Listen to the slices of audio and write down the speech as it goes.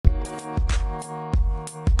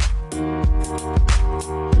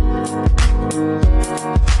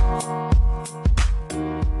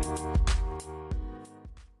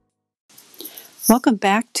Welcome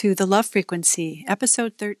back to The Love Frequency,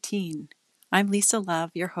 episode 13. I'm Lisa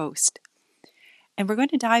Love, your host, and we're going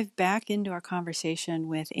to dive back into our conversation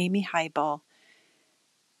with Amy Haible.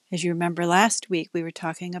 As you remember, last week we were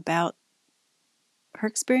talking about her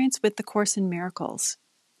experience with the Course in Miracles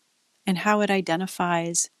and how it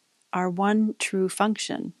identifies our one true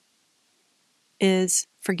function is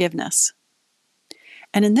forgiveness.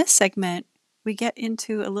 And in this segment, we get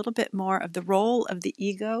into a little bit more of the role of the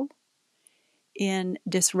ego in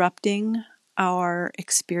disrupting our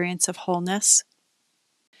experience of wholeness.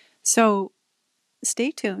 So stay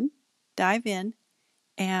tuned, dive in,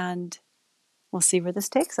 and we'll see where this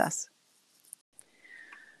takes us.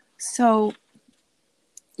 So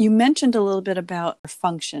you mentioned a little bit about our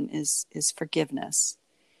function is forgiveness.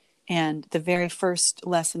 And the very first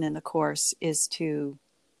lesson in the Course is to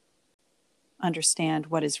understand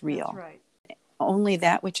what is real. That's right. Only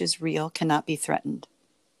that which is real cannot be threatened.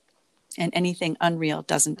 And anything unreal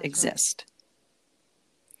doesn't That's exist.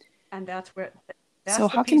 Right. And that's the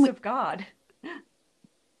how peace of God.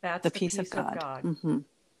 That's the peace of God. Mm-hmm.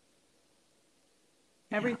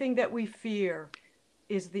 Everything that we fear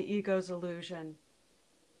is the ego's illusion.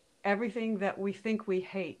 Everything that we think we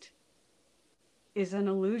hate is an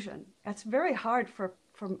illusion. It's very hard for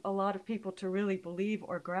a lot of people to really believe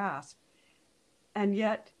or grasp. And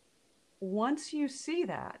yet, once you see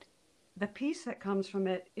that, the peace that comes from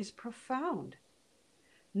it is profound.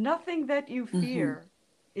 Nothing that you fear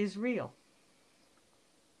is real.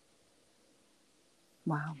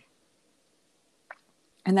 Wow.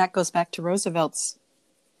 And that goes back to Roosevelt's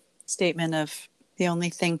statement of the only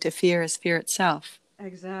thing to fear is fear itself.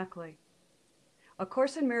 Exactly. A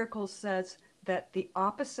Course in Miracles says that the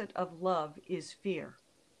opposite of love is fear.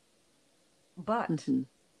 But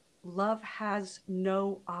love has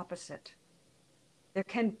no opposite. There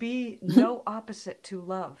can be no opposite to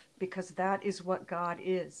love because that is what God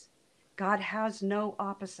is. God has no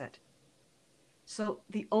opposite. So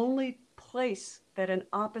the only place that an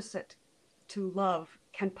opposite to love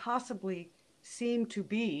can possibly seem to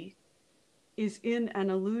be is in an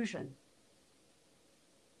illusion.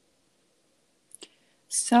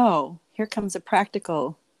 So here comes a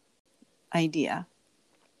practical idea.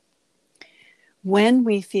 When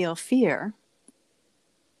we feel fear,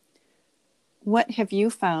 what have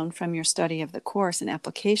you found from your study of the Course and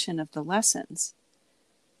application of the lessons?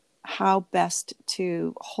 How best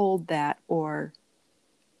to hold that or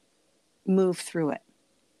move through it?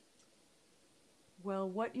 Well,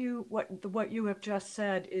 what you have just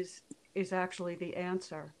said is actually the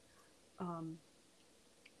answer.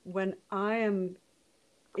 When I am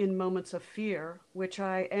in moments of fear, which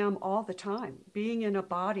I am all the time, being in a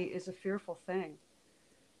body is a fearful thing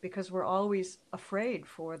because we're always afraid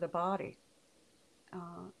for the body.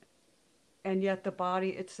 And yet the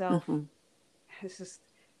body itself is just,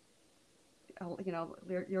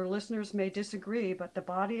 your listeners may disagree, but the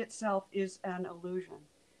body itself is an illusion.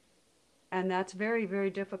 And that's very, very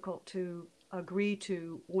difficult to agree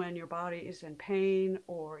to when your body is in pain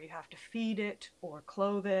or you have to feed it or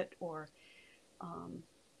clothe it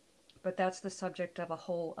but that's the subject of a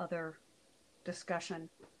whole other discussion.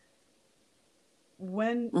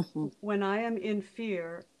 When I am in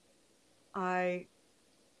fear, I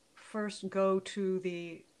first go to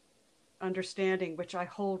the understanding, which I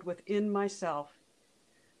hold within myself,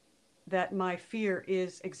 that my fear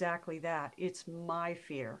is exactly that. It's my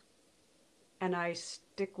fear. And I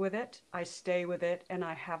stick with it, I stay with it, and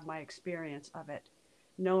I have my experience of it,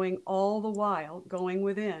 knowing all the while, going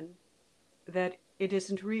within, that it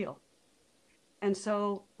isn't real. And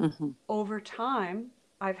so over time,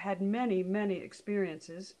 I've had many, many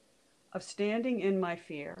experiences of standing in my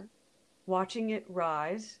fear, watching it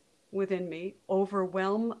rise within me,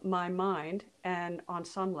 overwhelm my mind, and on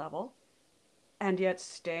some level, and yet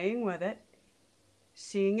staying with it,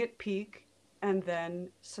 seeing it peak, and then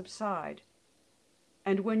subside.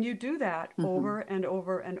 And when you do that over and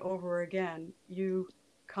over and over again, you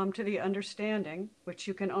come to the understanding, which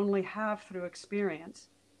you can only have through experience,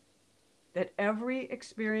 that every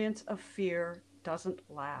experience of fear doesn't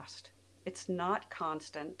last. It's not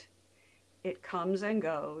constant. It comes and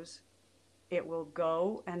goes. It will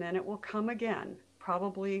go and then it will come again,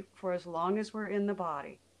 probably for as long as we're in the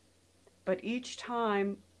body. But each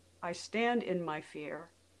time I stand in my fear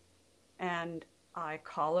and I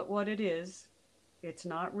call it what it is, it's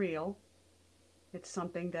not real. It's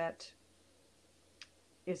something that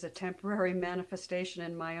is a temporary manifestation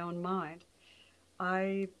in my own mind.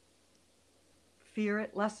 I fear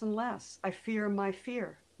it less and less. I fear my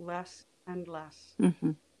fear less and less.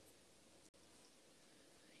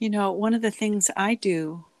 You know, one of the things I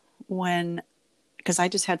do when because I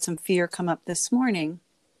just had some fear come up this morning.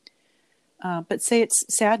 But say it's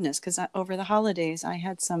sadness, because over the holidays I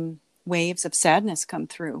had some waves of sadness come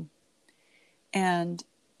through. And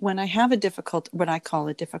when I have what I call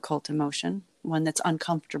a difficult emotion, one that's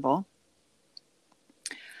uncomfortable,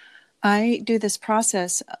 I do this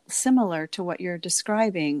process similar to what you're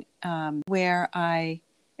describing, where I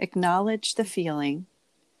acknowledge the feeling,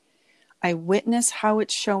 I witness how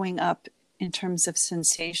it's showing up in terms of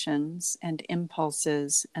sensations and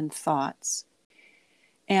impulses and thoughts.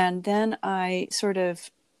 And then I sort of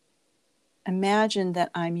imagine that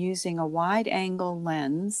I'm using a wide angle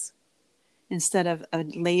lens instead of a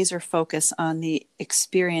laser focus on the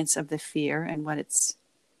experience of the fear and what it's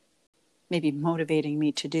maybe motivating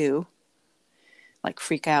me to do, like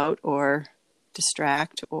freak out or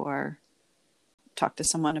distract or talk to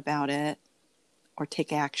someone about it or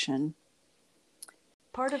take action.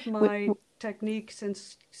 Part of my technique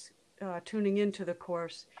since tuning into the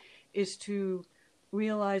Course is to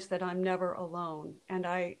realize that I'm never alone. And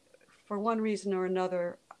I, for one reason or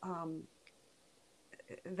another,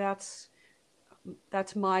 that's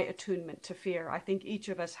my attunement to fear. I think each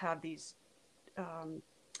of us have these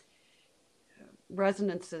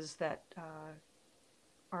resonances that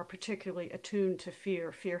are particularly attuned to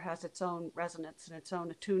fear. Fear has its own resonance and its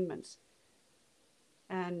own attunements.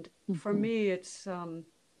 And for me, it's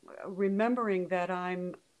remembering that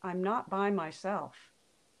I'm not by myself.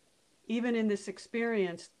 Even in this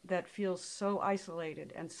experience that feels so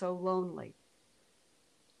isolated and so lonely,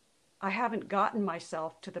 I haven't gotten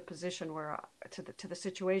myself to the position where to the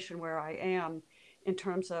situation where I am in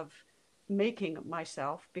terms of making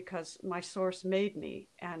myself, because my source made me,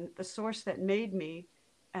 and the source that made me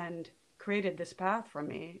and created this path for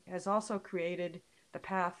me has also created the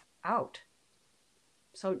path out.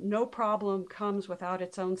 So no problem comes without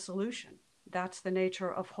its own solution. That's the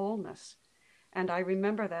nature of wholeness. And I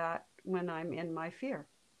remember that when I'm in my fear,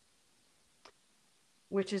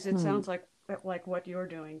 which is, it sounds like what you're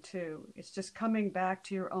doing too. It's just coming back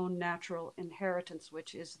to your own natural inheritance,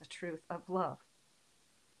 which is the truth of love.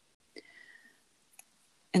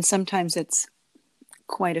 And sometimes it's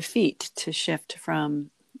quite a feat to shift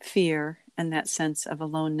from fear and that sense of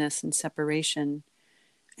aloneness and separation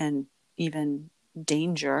and even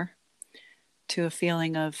danger to a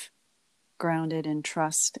feeling of grounded in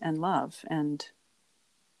trust and love and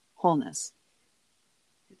wholeness.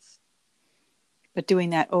 But doing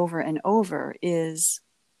that over and over is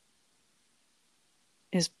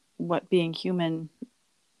what being human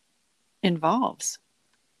involves.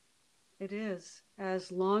 It is.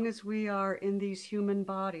 As long as we are in these human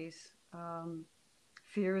bodies,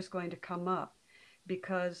 fear is going to come up,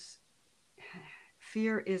 because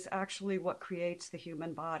fear is actually what creates the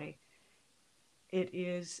human body. It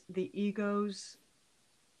is the ego's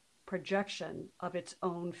projection of its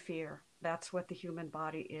own fear. That's what the human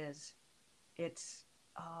body is. It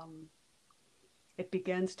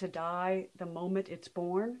begins to die the moment it's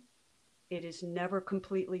born. It is never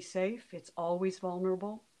completely safe. It's always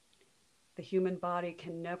vulnerable. The human body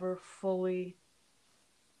can never fully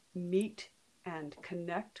meet and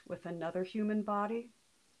connect with another human body,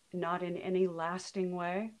 not in any lasting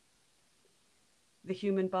way. The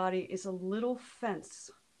human body is a little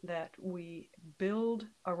fence that we build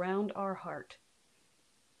around our heart,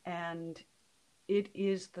 and it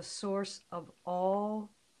is the source of all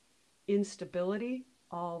instability,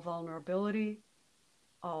 all vulnerability,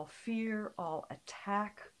 all fear, all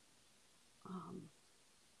attack.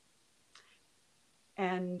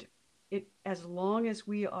 And as long as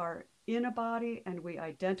we are in a body and we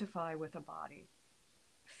identify with a body,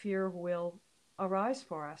 fear will arise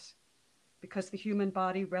for us, because the human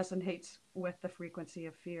body resonates with the frequency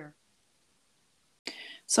of fear.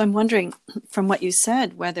 So I'm wondering, from what you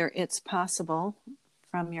said, whether it's possible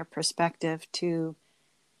from your perspective to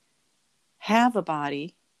have a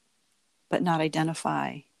body but not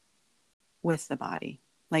identify with the body,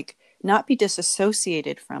 like not be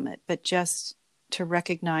disassociated from it, but just to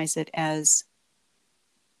recognize it as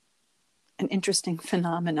an interesting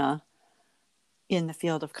phenomena in the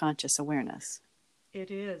field of conscious awareness.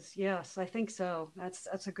 It is, yes, I think so.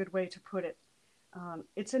 That's a good way to put it.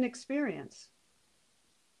 It's an experience.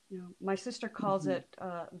 You know, my sister calls it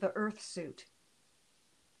the earth suit.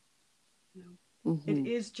 You know, it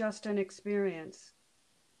is just an experience.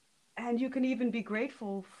 And you can even be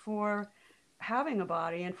grateful for having a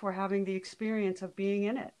body and for having the experience of being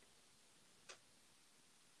in it.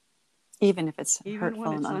 Even if it's even hurtful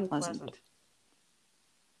when it's and unpleasant.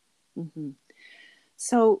 Unpleasant.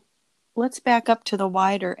 So let's back up to the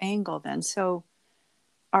wider angle then. So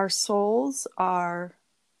our souls are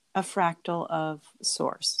a fractal of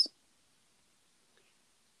source.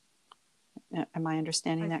 Am I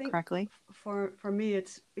understanding I that think correctly? for me,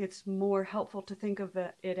 it's more helpful to think of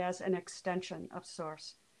it as an extension of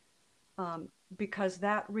source, because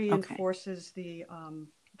that Okay. reinforces the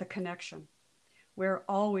connection. We're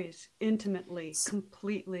always intimately,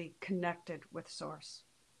 completely connected with source.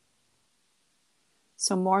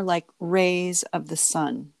 So more like rays of the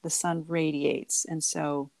sun. The sun radiates, and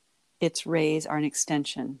so its rays are an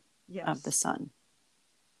extension of the Yes. sun.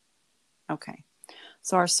 Okay.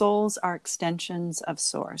 So our souls are extensions of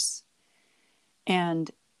source. And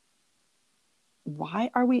why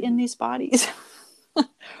are we in Mhm. these bodies?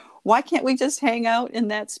 Why can't we just hang out in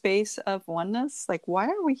that space of oneness? Like, why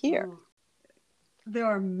are we here? Oh. There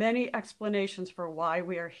are many explanations for why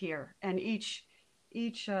we are here, and each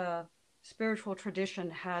spiritual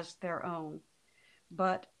tradition has their own.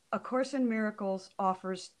 But A Course in Miracles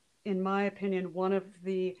offers, in my opinion, one of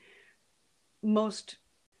the most,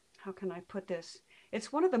 how can I put this?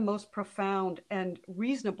 It's one of the most profound and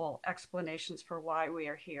reasonable explanations for why we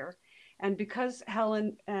are here. And because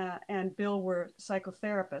Helen and Bill were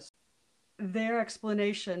psychotherapists, their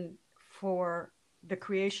explanation for the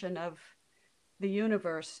creation of the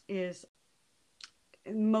universe is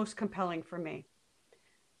most compelling for me.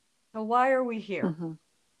 So, why are we here? Mm-hmm.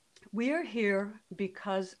 We are here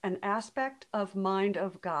because an aspect of Mind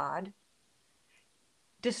of God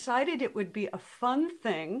decided it would be a fun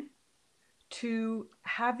thing to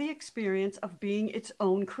have the experience of being its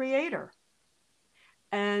own creator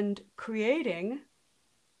and creating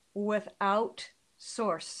without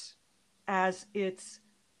source as its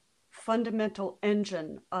fundamental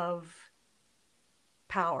engine of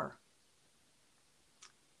power.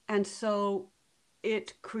 And so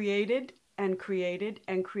it created and created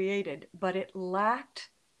and created, but it lacked,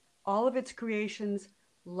 all of its creations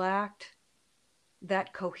lacked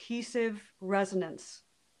that cohesive resonance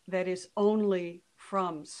that is only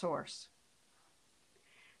from source.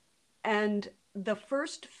 And the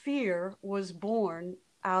first fear was born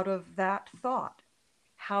out of that thought.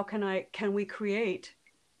 Can we create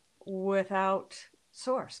without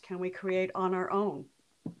source? Can we create on our own?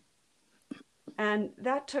 And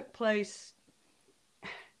that took place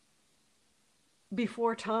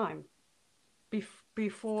before time,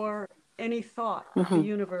 before any thought of the Mm-hmm.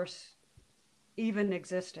 universe even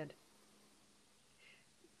existed.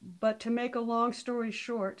 But to make a long story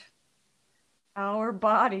short, our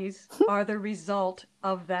bodies are the result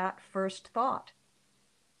of that first thought.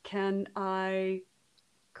 Can I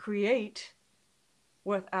create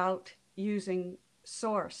without using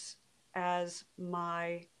source as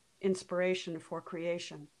my inspiration for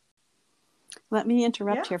creation? Let me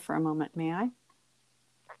interrupt Yeah. here for a moment, may I?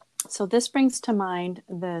 So, this brings to mind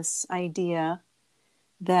this idea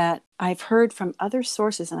that I've heard from other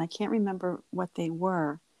sources, and I can't remember what they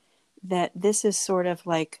were, that this is sort of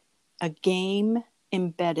like a game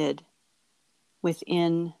embedded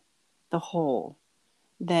within the whole.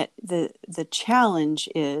 That the challenge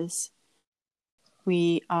is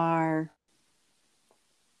we are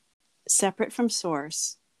separate from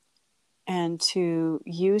source, and to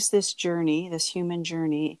use this journey, this human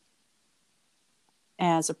journey,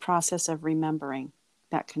 as a process of remembering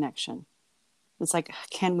that connection. It's like,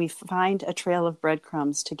 can we find a trail of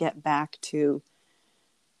breadcrumbs to get back to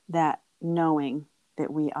that knowing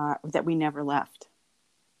that we never left?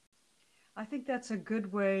 I think that's a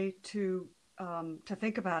good way to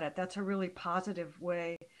think about it. That's a really positive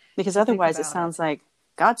way Because to think otherwise it about it. sounds like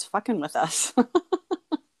God's fucking with us.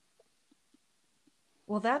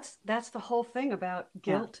 Well, that's the whole thing about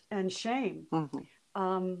Yeah. guilt and shame. Mm-hmm.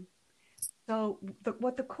 Um,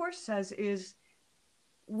 what the Course says is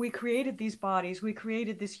we created these bodies, we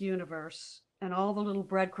created this universe, and all the little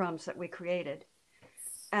breadcrumbs that we created.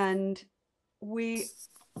 And we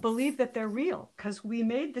believe that they're real because we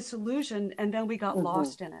made this illusion and then we got Mm-hmm.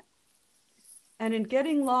 lost in it. And in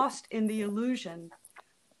getting lost in the illusion,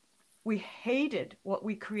 we hated what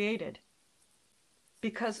we created.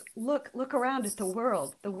 Because look around at the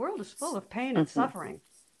world. The world is full of pain and Mm-hmm. suffering.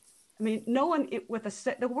 I mean, no one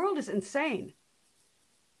the world is insane.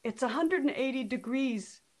 It's 180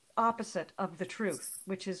 degrees opposite of the truth,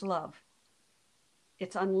 which is love.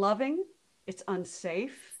 It's unloving, it's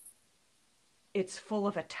unsafe, it's full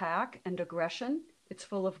of attack and aggression, it's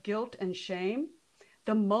full of guilt and shame.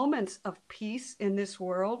 The moments of peace in this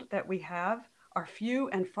world that we have are few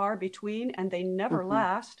and far between, and they never Mm-hmm.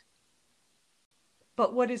 last.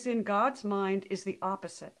 But what is in God's mind is the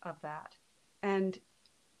opposite of that. And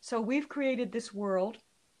so we've created this world,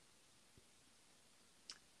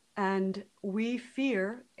 and we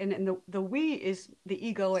fear, and the we is the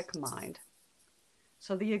egoic mind.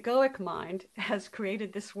 So the egoic mind has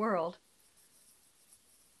created this world,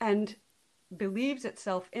 and believes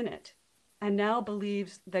itself in it, and now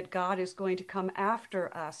believes that God is going to come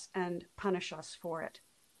after us and punish us for it.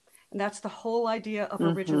 And that's the whole idea of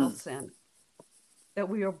original sin, that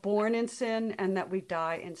we are born in sin and that we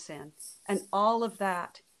die in sin. And all of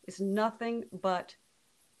that is nothing but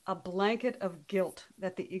a blanket of guilt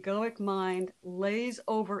that the egoic mind lays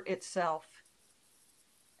over itself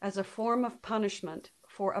as a form of punishment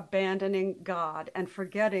for abandoning God and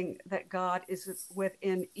forgetting that God is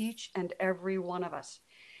within each and every one of us.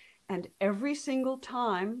 And every single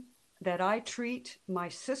time that I treat my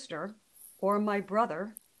sister or my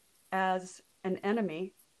brother as an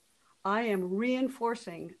enemy, I am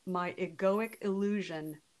reinforcing my egoic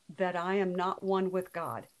illusion that I am not one with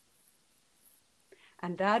God.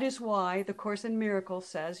 And that is why the Course in Miracles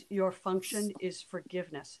says your function is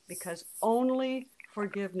forgiveness, because only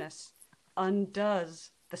forgiveness undoes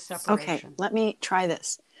the separation. Okay, let me try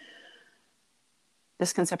this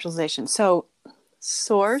conceptualization. So,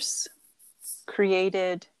 Source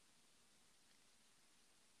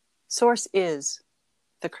is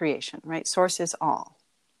the creation, right? Source is all.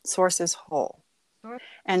 Source is whole.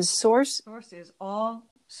 And Source is all.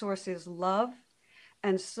 Source is love.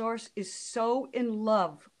 And Source is so in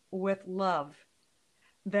love with love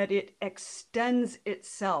that it extends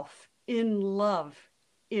itself in love,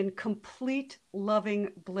 in complete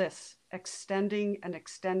loving bliss, extending and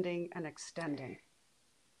extending and extending.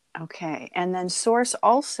 Okay. And then Source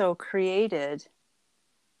also created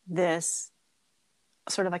this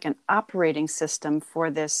sort of like an operating system for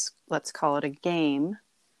this, let's call it a game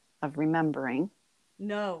of remembering.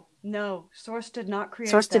 No. Source did not create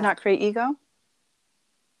Source that. did not create ego?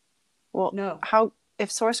 Well, no. How,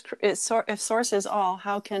 if Source is all,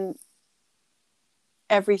 how can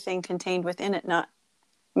everything contained within it not,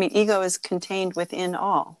 I mean, ego is contained within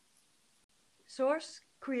all. Source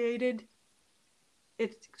created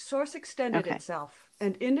it. Source extended itself,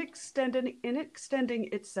 and in extending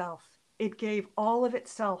itself, it gave all of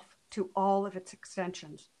itself to all of its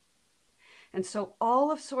extensions. And so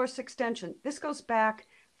all of Source extension, this goes back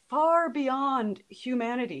far beyond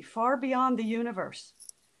humanity, far beyond the universe,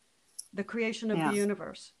 the creation of the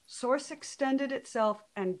universe. Source extended itself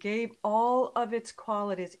and gave all of its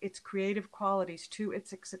qualities, its creative qualities, to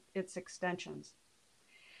its extensions.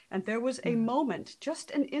 And there was a moment,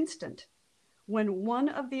 just an instant, when one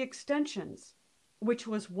of the extensions, which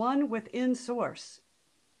was one within Source,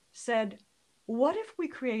 said, what if we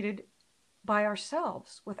created by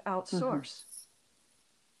ourselves without Source?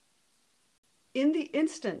 In the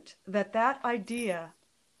instant that that idea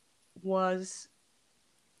was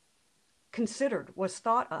considered, was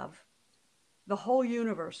thought of, the whole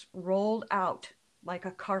universe rolled out like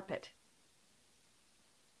a carpet.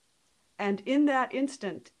 And in that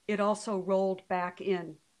instant, it also rolled back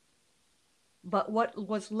in. But what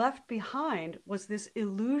was left behind was this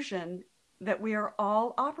illusion that we are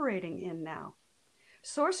all operating in now.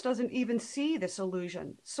 Source doesn't even see this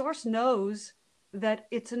illusion. Source knows that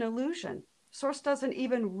it's an illusion. Source doesn't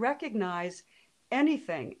even recognize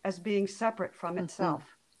anything as being separate from itself.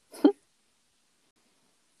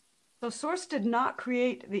 So Source did not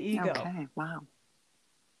create the ego. Okay, wow.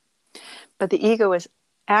 But the ego is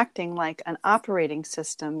acting like an operating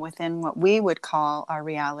system within what we would call our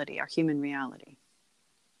reality, our human reality.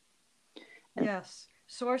 Yes,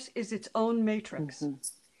 Source is its own matrix.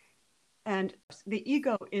 And the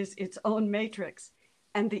ego is its own matrix.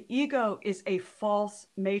 And the ego is a false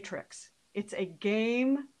matrix. It's a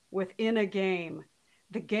game within a game.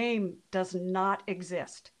 The game does not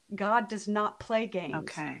exist. God does not play games.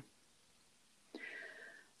 Okay.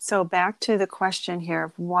 So back to the question here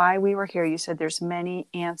of why we were here. You said there's many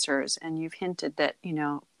answers, and you've hinted that,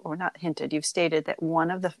 or not hinted, you've stated that one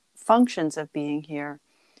of the functions of being here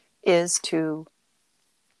is to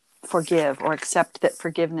forgive or accept that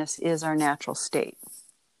forgiveness is our natural state.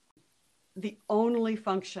 The only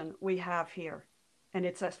function we have here, and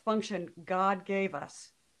it's a function God gave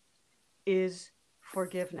us, is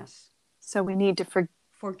forgiveness. So we need to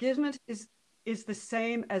forgiveness is the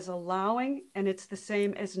same as allowing, and it's the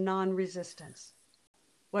same as non-resistance.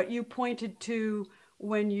 What you pointed to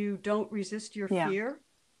when you don't resist your fear,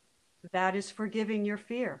 that is forgiving your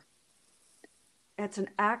fear. It's an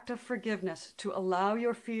act of forgiveness to allow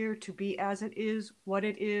your fear to be as it is, what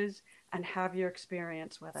it is, and have your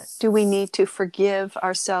experience with it. Do we need to forgive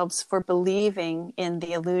ourselves for believing in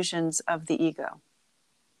the illusions of the ego?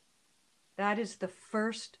 That is the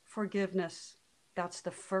first forgiveness. That's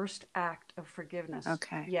the first act of forgiveness.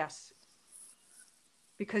 Okay. Yes.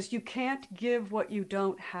 Because you can't give what you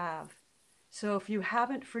don't have. So if you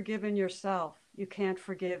haven't forgiven yourself, you can't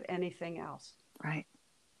forgive anything else. Right.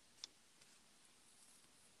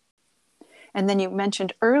 And then you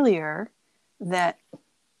mentioned earlier that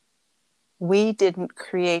we didn't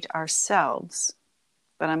create ourselves,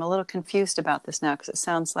 but I'm a little confused about this now because it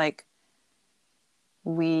sounds like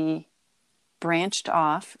we branched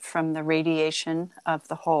off from the radiation of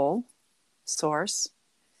the whole source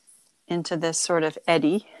into this sort of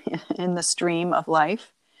eddy in the stream of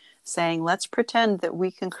life, saying, let's pretend that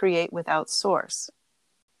we can create without source.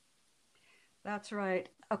 That's right.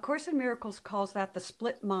 A Course in Miracles calls that the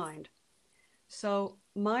split mind. So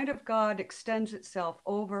mind of God extends itself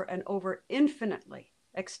over and over infinitely,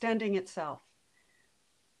 extending itself.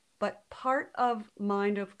 But part of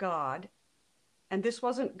mind of God, and this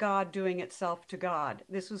wasn't God doing itself to God,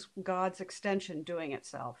 this was God's extension doing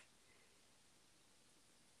itself,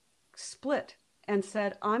 split and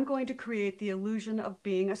said, I'm going to create the illusion of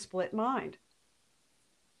being a split mind.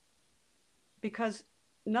 Because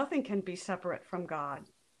nothing can be separate from God.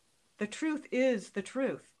 The truth is the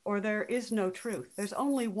truth, or there is no truth. There's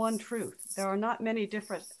only one truth. There are not many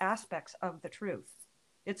different aspects of the truth.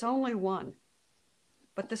 It's only one.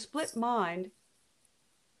 But the split mind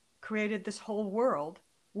created this whole world,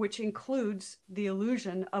 which includes the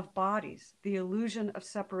illusion of bodies, the illusion of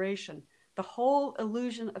separation. The whole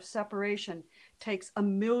illusion of separation takes a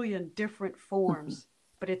million different forms,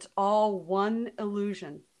 but it's all one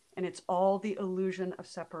illusion, and it's all the illusion of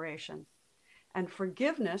separation. And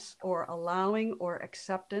forgiveness, or allowing, or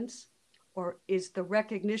acceptance, or is the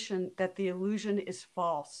recognition that the illusion is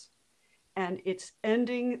false, and it's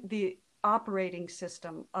ending the operating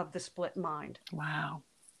system of the split mind. Wow.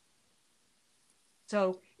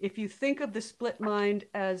 So if you think of the split mind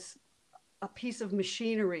as a piece of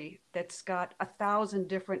machinery that's got 1,000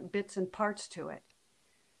 different bits and parts to it,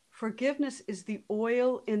 forgiveness is the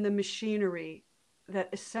oil in the machinery that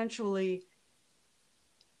essentially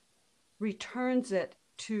returns it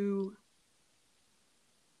to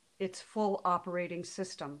its full operating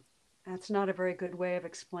system. That's not a very good way of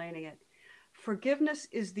explaining it. Forgiveness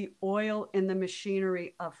is the oil in the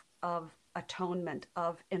machinery of atonement,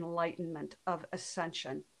 of enlightenment, of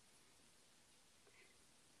ascension.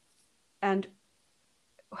 And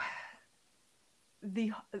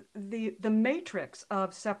the matrix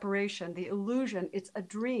of separation, the illusion, it's a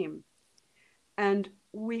dream. And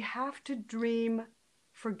we have to dream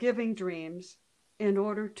forgiving dreams in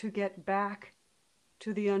order to get back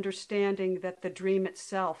to the understanding that the dream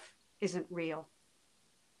itself isn't real.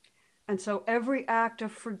 And so every act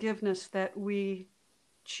of forgiveness that we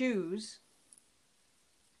choose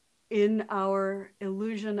in our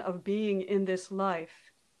illusion of being in this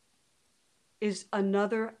life is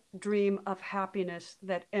another dream of happiness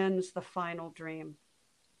that ends the final dream.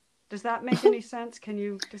 Does that make any sense?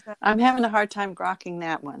 I'm having a hard time grokking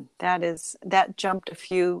that one. That jumped a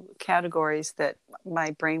few categories that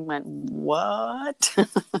my brain went, what?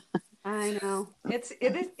 I know. It's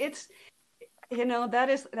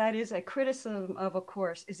that is a criticism of A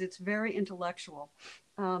Course, is it's very intellectual.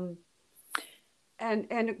 But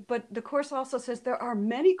the Course also says there are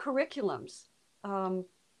many curriculums.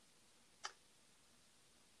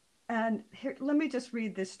 And here, let me just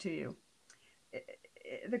read this to you.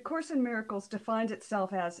 The Course in Miracles defines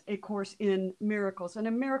itself as a course in miracles, and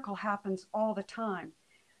a miracle happens all the time.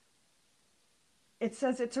 It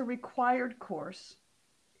says it's a required course,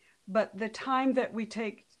 but the time that we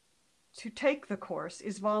take to take the course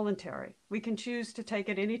is voluntary. We can choose to take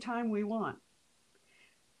it anytime we want.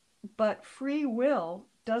 But free will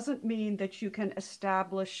doesn't mean that you can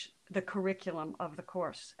establish the curriculum of the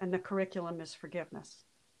course, and the curriculum is forgiveness.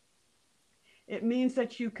 It means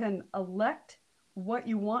that you can elect what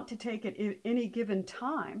you want to take at any given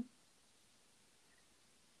time.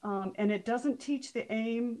 And it doesn't teach the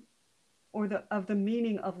aim or the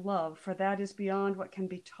meaning of love, for that is beyond what can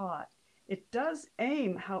be taught. It does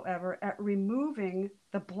aim, however, at removing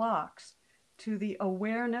the blocks to the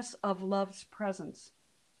awareness of love's presence,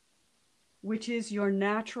 which is your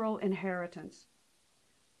natural inheritance.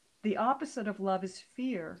 The opposite of love is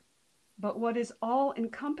fear, but what is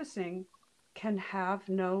all-encompassing can have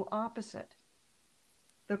no opposite.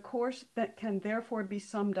 The Course that can therefore be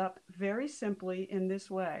summed up very simply in this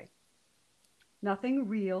way. Nothing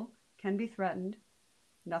real can be threatened.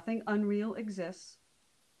 Nothing unreal exists.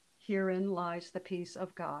 Herein lies the peace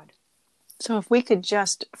of God. So if we could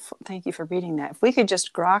just, thank you for reading that, if we could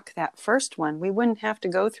just grok that first one, we wouldn't have to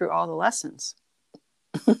go through all the lessons.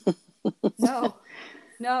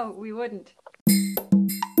 No, we wouldn't.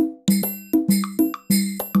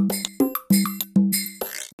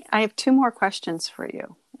 I have two more questions for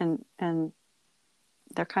you, and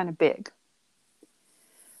they're kind of big.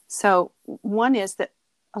 So one is that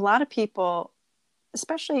a lot of people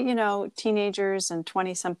especially, teenagers and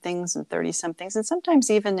 20 somethings and 30 somethings, and sometimes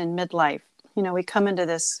even in midlife, we come into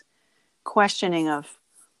this questioning of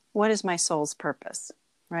what is my soul's purpose,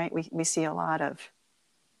 right? We see a lot of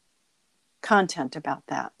content about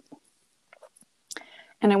that.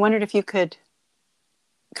 And I wondered if you could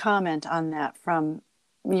comment on that from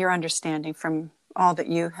your understanding, from all that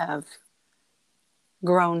you have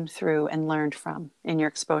grown through and learned from in your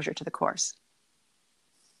exposure to the Course.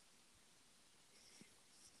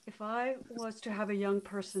 If I was to have a young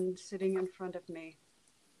person sitting in front of me,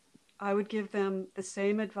 I would give them the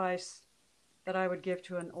same advice that I would give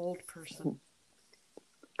to an old person.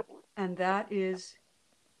 And that is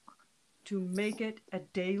to make it a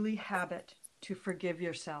daily habit to forgive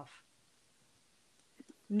yourself.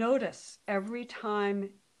 Notice every time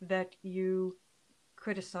that you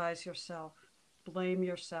criticize yourself, blame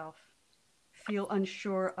yourself, feel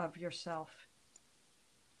unsure of yourself,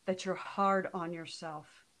 that you're hard on yourself,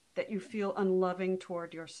 that you feel unloving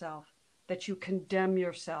toward yourself, that you condemn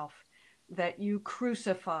yourself, that you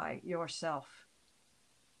crucify yourself,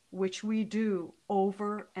 which we do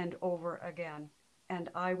over and over again. And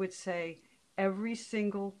I would say every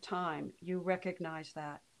single time you recognize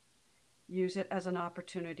that, use it as an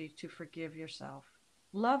opportunity to forgive yourself.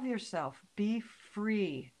 Love yourself. Be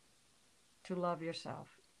free to love yourself.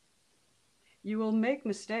 You will make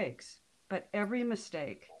mistakes, but every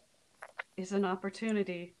mistake is an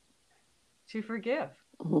opportunity to forgive.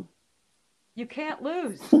 Mm-hmm. You can't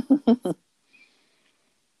lose.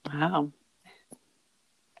 Wow.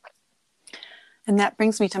 And that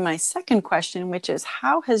brings me to my second question, which is,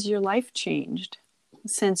 how has your life changed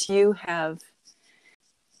since you have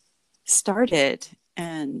started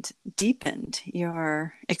and deepened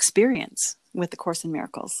your experience with the Course in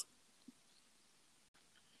Miracles?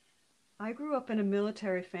 I grew up in a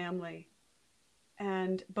military family,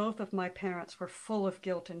 and both of my parents were full of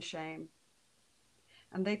guilt and shame.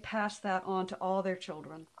 And they passed that on to all their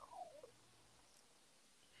children.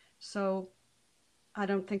 So I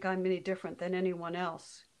don't think I'm any different than anyone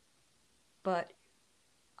else. But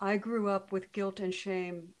I grew up with guilt and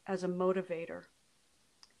shame as a motivator.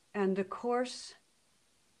 And the Course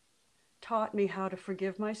taught me how to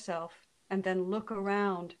forgive myself and then look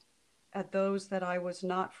around at those that I was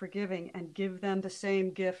not forgiving and give them the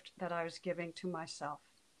same gift that I was giving to myself.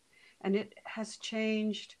 And it has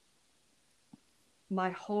changed my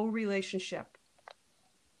whole relationship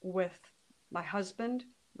with my husband,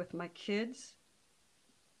 with my kids,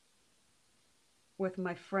 with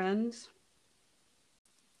my friends.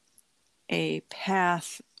 A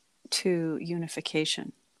path to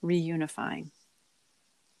unification, reunifying,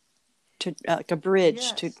 to like a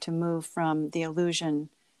bridge. Yes. to move from the illusion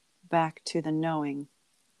back to the knowing.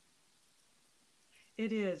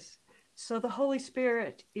 It is. So the Holy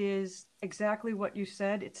Spirit is exactly what you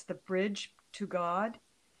said. It's the bridge to God.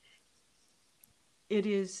 It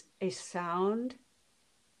is a sound.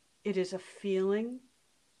 It is a feeling.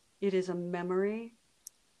 It is a memory.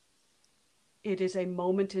 It is a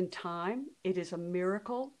moment in time. It is a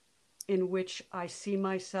miracle in which I see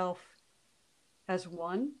myself as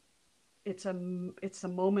one. It's a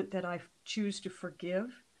moment that I choose to forgive.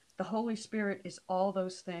 The Holy Spirit is all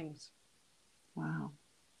those things. Wow.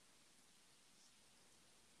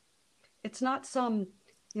 It's not some,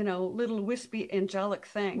 little wispy angelic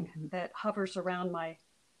thing that hovers around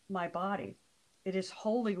my body. It is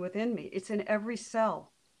wholly within me. It's in every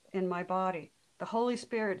cell in my body. The Holy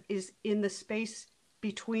Spirit is in the space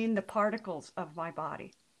between the particles of my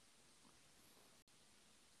body.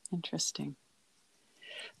 Interesting.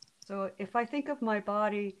 So if I think of my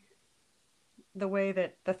body the way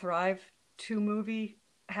that the Thrive 2 movie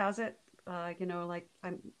has it, like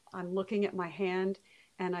I'm looking at my hand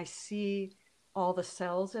and I see all the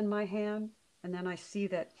cells in my hand, and then I see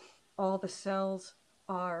that all the cells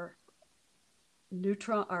are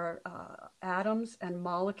atoms and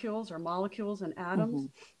molecules, or molecules and atoms,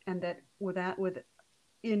 and that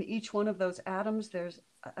in each one of those atoms there's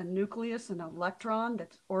a nucleus, an electron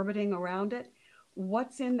that's orbiting around it.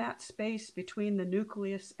 What's in that space between the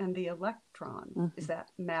nucleus and the electron? Is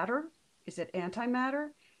that matter? Is it antimatter?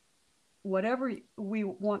 Whatever we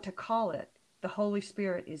want to call it, the Holy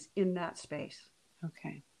Spirit is in that space.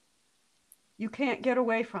 Okay. You can't get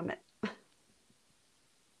away from it.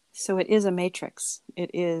 So it is a matrix.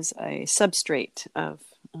 It is a substrate of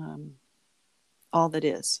all that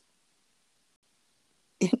is.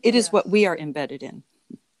 It is what we are embedded in.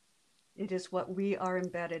 It is what we are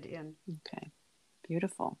embedded in. Okay.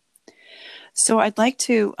 Beautiful. So I'd like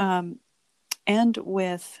to end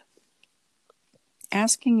with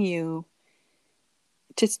asking you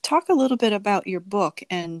to talk a little bit about your book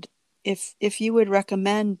and if you would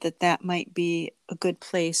recommend that might be a good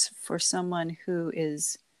place for someone who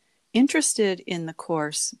is interested in the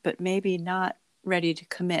course, but maybe not ready to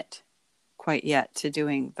commit quite yet to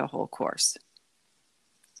doing the whole course.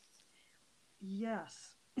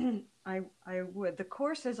 Yes, I would. The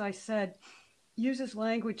course, as I said, uses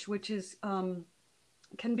language which is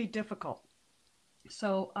can be difficult.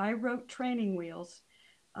 So I wrote training wheels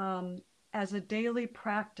as a daily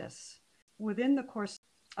practice. Within the course,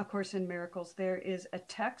 A Course in Miracles, there is a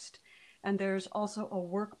text and there's also a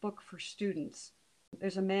workbook for students.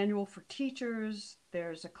 There's a manual for teachers,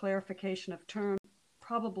 there's a clarification of terms,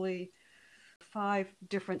 probably 5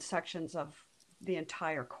 different sections of the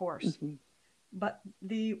entire course. Mm-hmm. But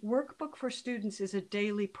the workbook for students is a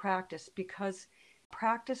daily practice, because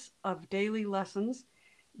practice of daily lessons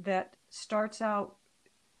that starts out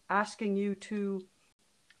asking you to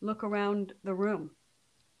look around the room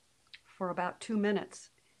for about 2 minutes.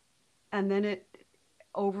 And then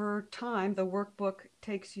over time, the workbook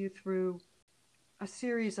takes you through a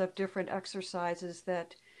series of different exercises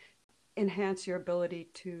that enhance your ability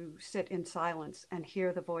to sit in silence and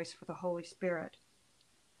hear the voice for the Holy Spirit.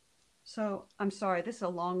 So I'm sorry, this is a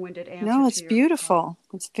long-winded answer. No, it's beautiful.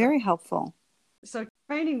 It's very helpful. So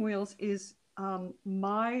Training Wheels is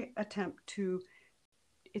my attempt to,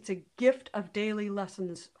 it's a gift of daily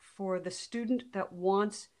lessons for the student that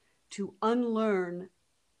wants to unlearn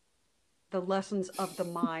the lessons of the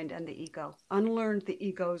mind and the ego, unlearn the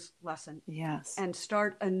ego's lesson. Yes. And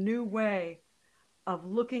start a new way of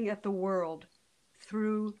looking at the world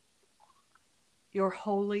through your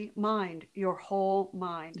holy mind, your whole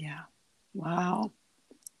mind. Yeah. Wow.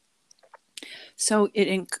 So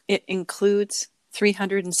it includes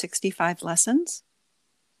 365 lessons?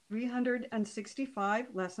 365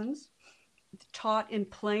 lessons taught in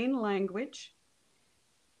plain language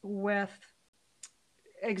with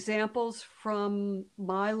examples from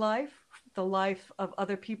my life, the life of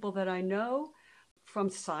other people that I know, from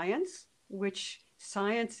science, which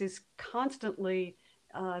science is constantly,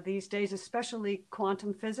 these days, especially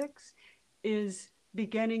quantum physics, is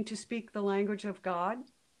beginning to speak the language of God.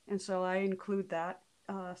 And so I include that,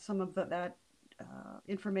 some of that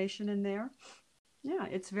information in there. Yeah,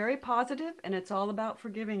 it's very positive, and it's all about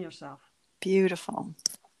forgiving yourself. Beautiful.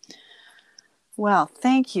 Well,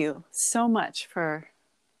 thank you so much for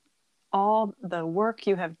all the work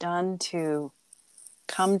you have done to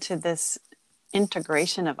come to this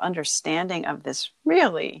integration of understanding of this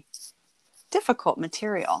really difficult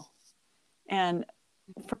material, and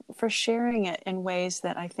for sharing it in ways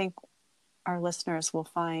that I think our listeners will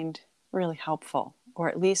find really helpful, or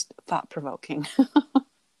at least thought-provoking.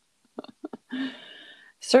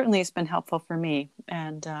 Certainly it's been helpful for me,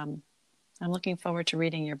 and I'm looking forward to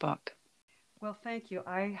reading your book. Well, thank you.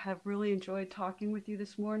 I have really enjoyed talking with you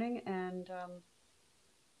this morning, and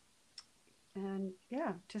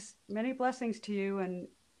yeah, just many blessings to you and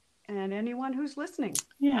anyone who's listening.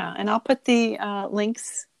 Yeah, and I'll put the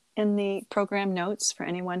links in the program notes for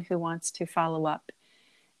anyone who wants to follow up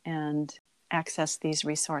and access these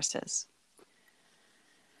resources.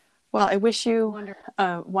 Well, I wish you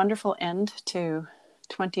a wonderful end to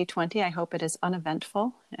 2020. I hope it is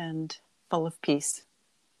uneventful and full of peace.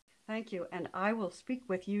 Thank you, and I will speak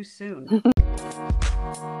with you soon.